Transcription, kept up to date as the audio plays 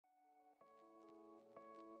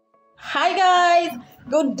Hi guys,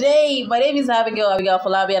 good day. My name is Abigail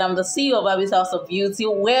Falabi, and I'm the CEO of Abby's House of Beauty,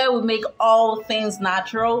 where we make all things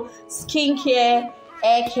natural: skincare,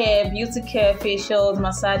 hair care, beauty care, facials,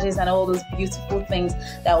 massages, and all those beautiful things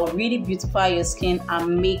that will really beautify your skin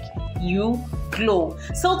and make you glow.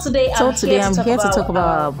 So today I'm here to talk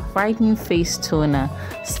about our brightening face toner.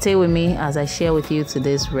 Stay with me as I share with you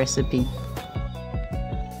today's recipe.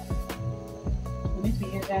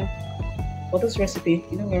 For this recipe,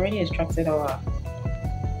 we already extracted our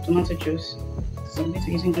tomato juice. So I'm going to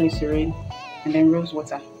be using glycerin and then rose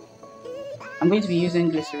water. I'm going to be using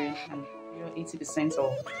glycerin and 80%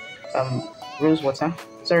 of rose water.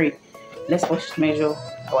 Sorry, let's first measure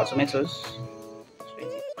our tomatoes.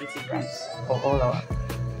 80 grams of all our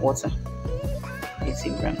water. 80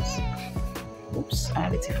 grams. Oops, I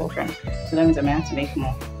have 84 grams. So that means I may have to make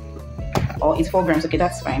more. Or 84 grams, okay,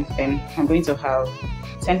 that's fine. Then I'm going to have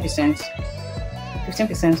 15%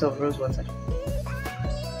 of rose water.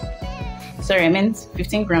 Sorry, I meant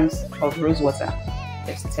 15 grams of rose water.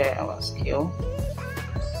 Let's tear our scale.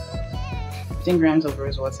 15 grams of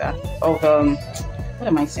rose water. Of what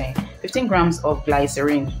am I saying? 15 grams of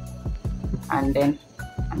glycerin, and then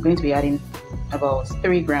I'm going to be adding about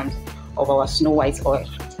 3 grams of our snow white oil.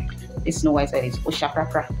 This snow white oil is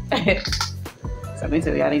Oshaprakra. So I'm going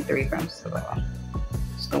to be adding 3 grams of our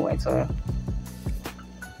snow white oil.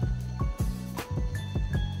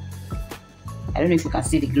 I don't know if you can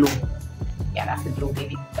see the glow. Yeah, that's the glow,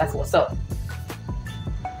 baby. That's what's up.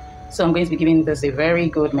 So I'm going to be giving this a very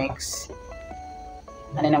good mix.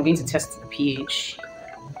 And then I'm going to test the pH.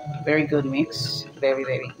 Very good mix. Very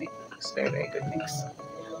good mix.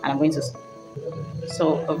 And I'm going to...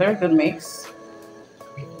 So, a very good mix.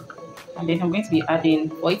 And then I'm going to be adding,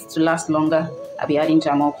 for it to last longer, I'll be adding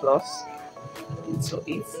Jamal Plus into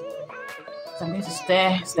it. So I'm going to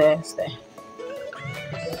stir.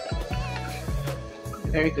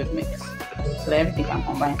 Very good mix, so that everything can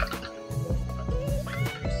combine.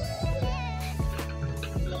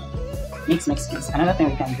 Mix. Another thing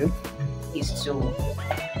we can do is to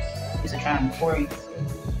try and pour it.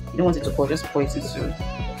 You don't want it to pour, just pour it into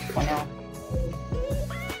for now.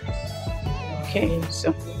 Okay,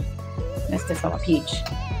 so let's test our pH.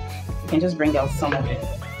 You can just bring out some of it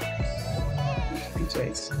into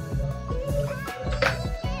it.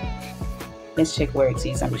 Let's check where it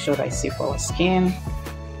is and be sure that it's safe for our skin.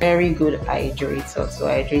 Very good hydrator to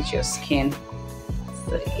hydrate your skin.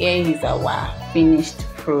 So here is our finished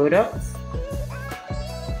product,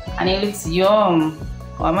 and it looks yum.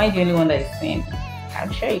 Or am I the only one that is saying?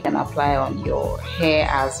 I'm sure you can apply on your hair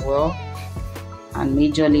as well, and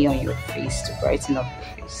majorly on your face to brighten up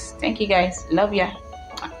your face. Thank you guys, love ya.